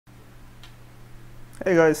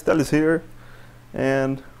Hey guys, Telis here,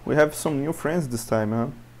 and we have some new friends this time, huh?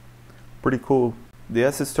 Pretty cool. The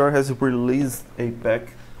asset store has released a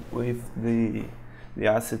pack with the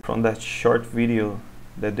asset from that short video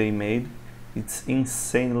that they made. It's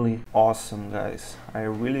insanely awesome, guys. I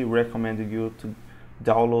really recommend you to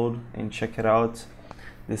download and check it out.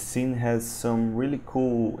 The scene has some really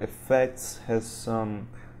cool effects, has some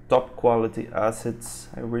top quality assets.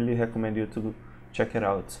 I really recommend you to check it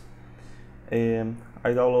out.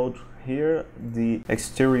 I download here the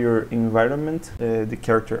exterior environment, the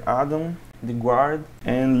character Adam, the guard,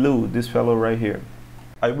 and Lou, this fellow right here.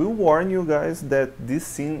 I will warn you guys that this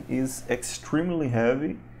scene is extremely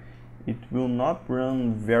heavy. It will not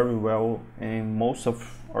run very well in most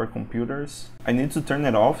of our computers. I need to turn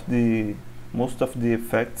it off, most of the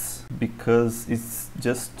effects, because it's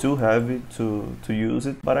just too heavy to use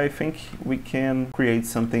it, but I think we can create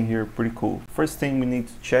something here pretty cool. First thing we need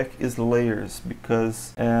to check is layers,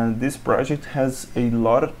 because this project has a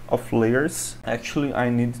lot of layers. Actually, I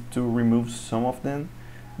need to remove some of them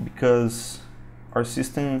because our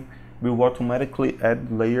system will automatically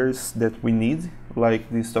add layers that we need,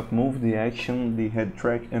 like the stop move, the action, the head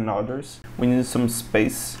track, and others. We need some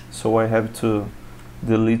space, so I have to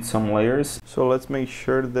delete some layers. So let's make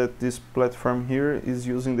sure that this platform here is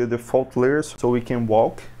using the default layers so we can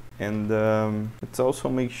walk. And let's also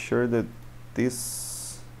make sure that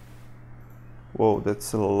this... Whoa,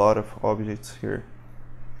 that's a lot of objects here.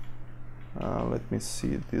 Let me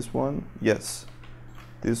see, this one, yes.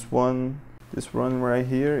 This one right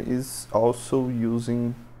here is also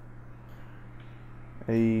using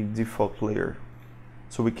a default layer,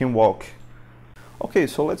 so we can walk. Okay,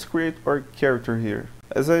 so let's create our character here.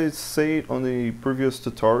 As I said on the previous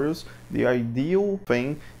tutorials, the ideal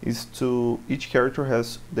thing is each character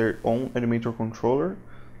has their own animator controller.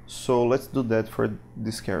 So let's do that for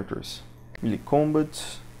these characters.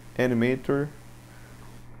 MeleeCombat, animator,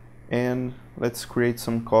 and let's create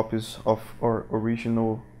some copies of our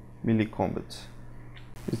original MeleeCombat.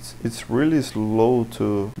 It's really slow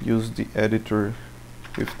to use the editor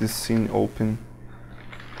with this scene open.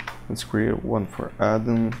 Let's create one for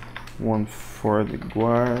Adam, one for the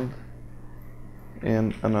guard,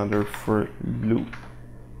 and another for Lou.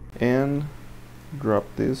 And drop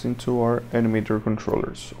this into our animator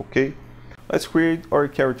controllers, okay? Let's create our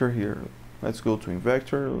character here. Let's go to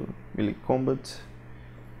Invector, MeleeCombat,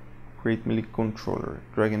 create Melee controller,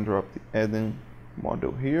 drag and drop the Adam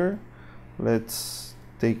model here. Let's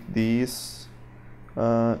take this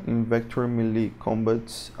Invector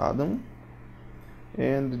MeleeCombat Adam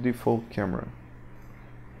and the default camera,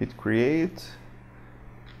 hit create,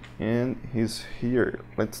 and he's here.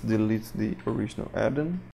 Let's delete the original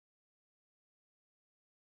Adam.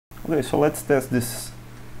 Okay, so let's test this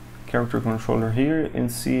character controller here and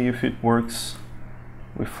see if it works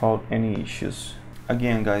without any issues.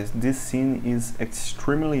 Again, guys, this scene is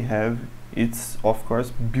extremely heavy. It's of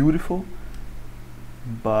course beautiful,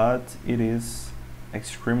 but it is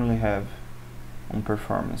extremely heavy on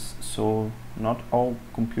performance, so not all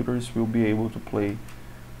computers will be able to play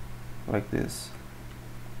like this.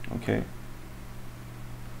 Okay,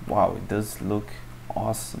 wow, it does look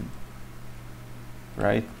awesome,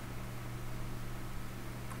 right?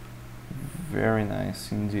 Very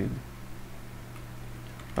nice indeed.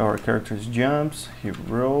 Our character jumps, he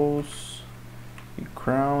rolls, he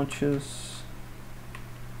crouches,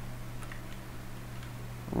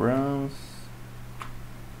 runs.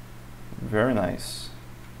 Very nice.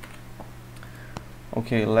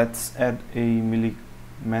 Okay, let's add a Melee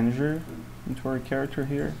manager into our character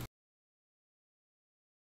here.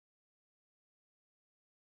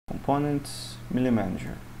 Components, Melee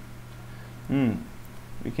manager.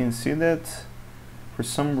 We can see that for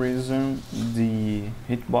some reason the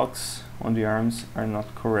hitbox on the arms are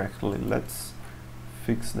not correctly. Let's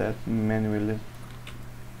fix that manually.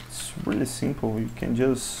 It's really simple. You can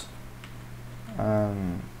just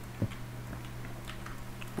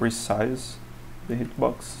resize the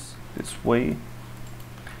hitbox this way.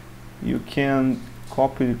 You can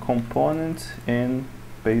copy the component and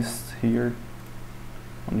paste here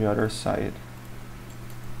on the other side.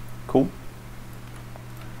 Cool.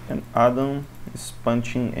 And Adam is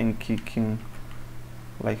punching and kicking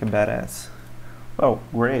like a badass. Well,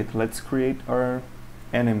 great. Let's create our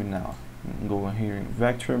enemy now. Go here in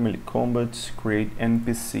Vector, MeleeCombat, create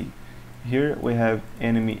NPC. Here we have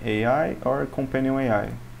enemy AI or companion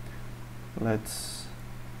AI. Let's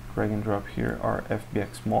drag and drop here our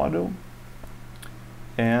FBX model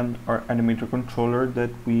and our animator controller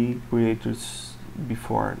that we created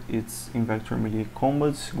before. It's Invector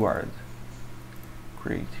MeleeCombat guard.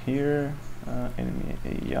 Create here enemy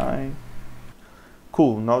AI.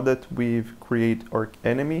 Cool, now that we've created our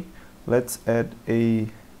enemy, let's add a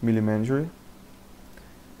melee manager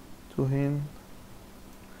to him.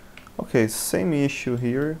 Okay, same issue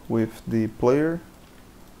here with the player,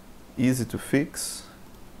 easy to fix.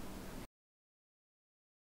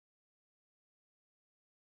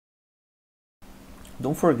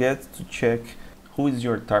 Don't forget to check who is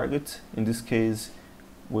your target. In this case,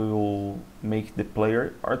 we will make the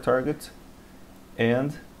player our target,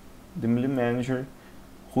 and the melee manager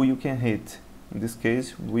who you can hit. In this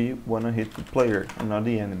case, we want to hit the player and not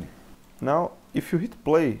the enemy. Now, if you hit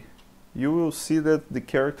play, you will see that the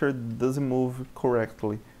character doesn't move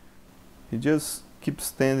correctly. He just keeps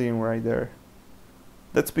standing right there.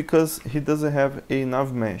 That's because he doesn't have a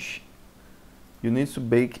NavMesh. You need to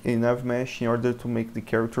bake a NavMesh in order to make the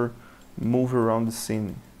character move around the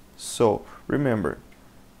scene. So remember,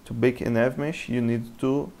 to bake a NavMesh, you need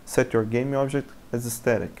to set your game object as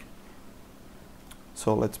static.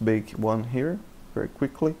 So let's bake one here very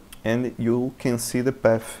quickly, and you can see the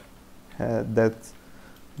path that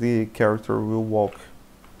the character will walk.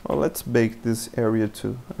 Well, let's bake this area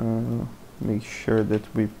too. Make sure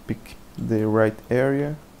that we pick the right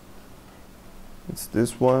area. It's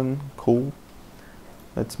this one, cool.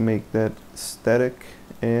 Let's make that static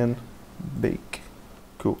and bake.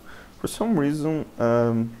 Cool. For some reason,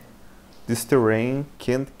 this terrain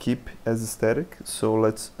can't keep as static, so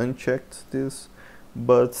let's uncheck this.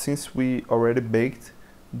 But since we already baked,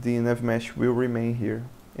 the NavMesh will remain here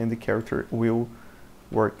and the character will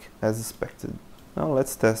work as expected. Now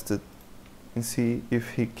let's test it and see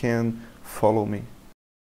if he can follow me.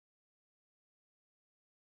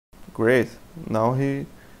 Great, now he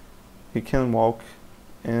can walk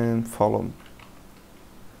and follow me.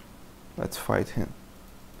 Let's fight him.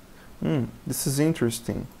 This is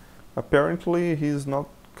interesting. Apparently he's not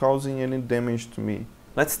causing any damage to me.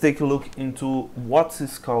 Let's take a look into what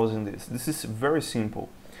is causing this. This is very simple.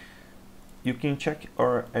 You can check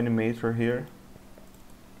our animator here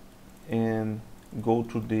and go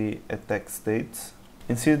to the attack states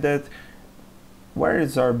and see that where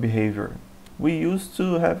is our behavior. We used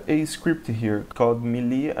to have a script here called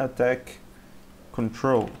melee attack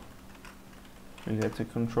control.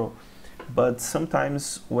 But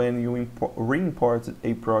sometimes when you re-import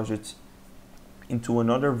a project into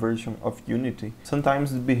another version of Unity,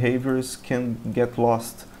 sometimes the behaviors can get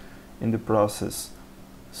lost in the process.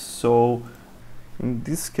 So in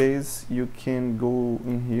this case, you can go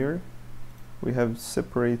in here. We have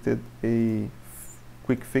separated a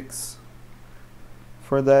quick fix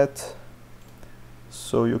for that.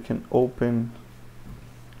 So you can open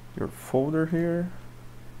your folder here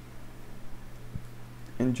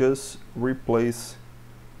and just replace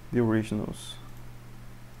the originals.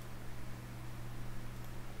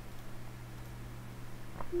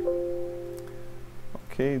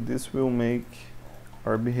 Okay, this will make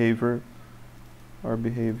our behavior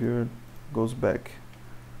goes back.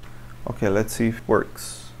 Okay, let's see if it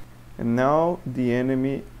works. And now the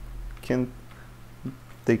enemy can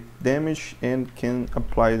take damage and can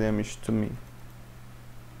apply damage to me.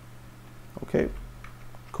 Okay,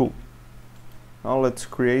 cool. Now let's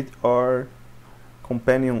create our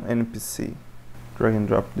Companion NPC. Drag and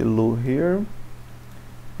drop the low here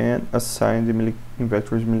and assign the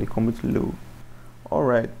Invector's MeleeCombat low.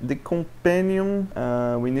 Alright, the companion,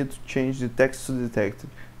 we need to change the text to detected.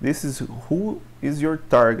 This is who is your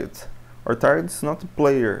target. Our target is not the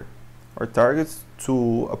player. Our target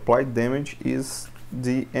to apply damage is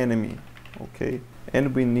the enemy. Okay,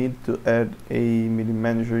 and we need to add a melee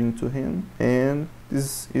manager into him, and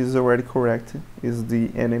this is already correct, is the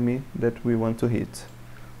enemy that we want to hit.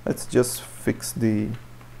 Let's just fix the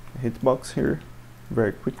hitbox here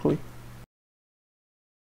very quickly.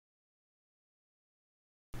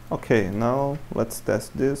 Okay, now let's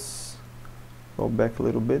test this. Go back a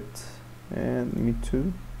little bit, and me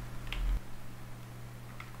too.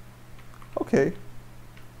 Okay,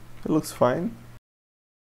 it looks fine.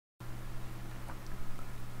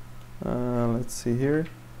 Let's see here.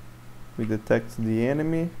 We detect the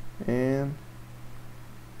enemy, and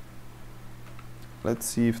let's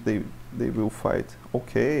see if they will fight.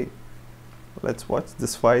 Okay, let's watch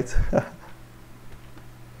this fight.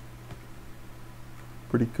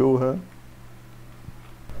 Pretty cool, huh?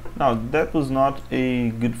 Now that was not a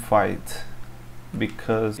good fight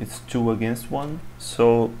because it's 2 against 1.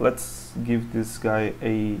 So let's give this guy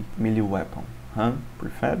a melee weapon, huh?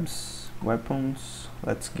 Prefabs, weapons.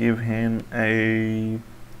 Let's give him a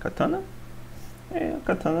katana. Yeah,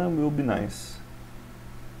 katana will be nice.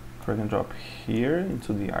 Drag and drop here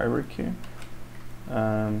into the hierarchy,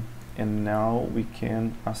 and now we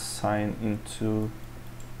can assign into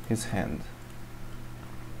his hand.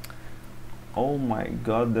 Oh my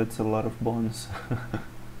god, that's a lot of bones.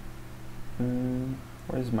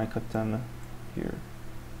 Where's my katana? Here.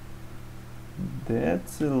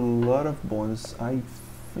 That's a lot of bones. I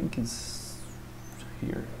think it's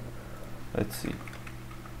here. Let's see.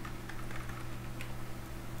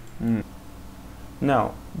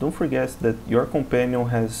 Now, don't forget that your companion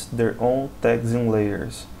has their own tags and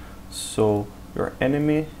layers. So your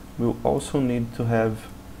enemy will also need to have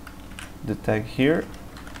the tag here,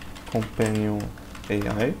 Companion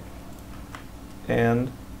AI,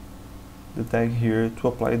 and the tag here to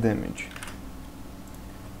apply damage.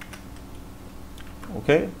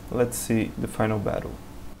 Okay, let's see the final battle.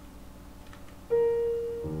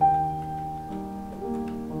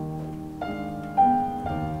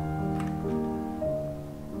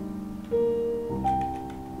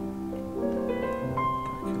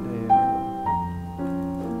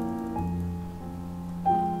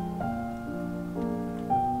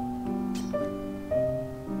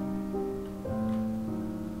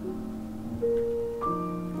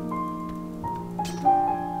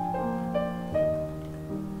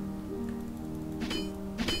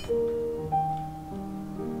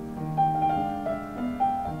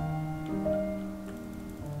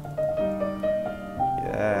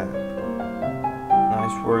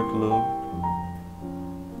 Nice work, Lou.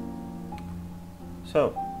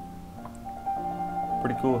 So,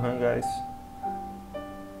 pretty cool, huh, guys?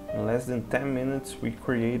 In less than 10 minutes, we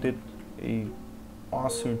created a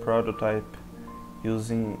awesome prototype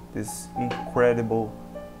using these incredible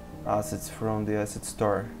assets from the asset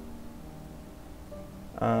store.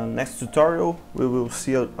 Next tutorial, we will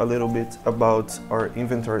see a little bit about our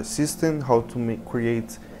inventory system, how to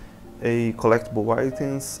create a collectible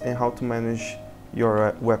items, and how to manage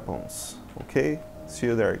your weapons. Okay, see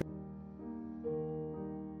you there.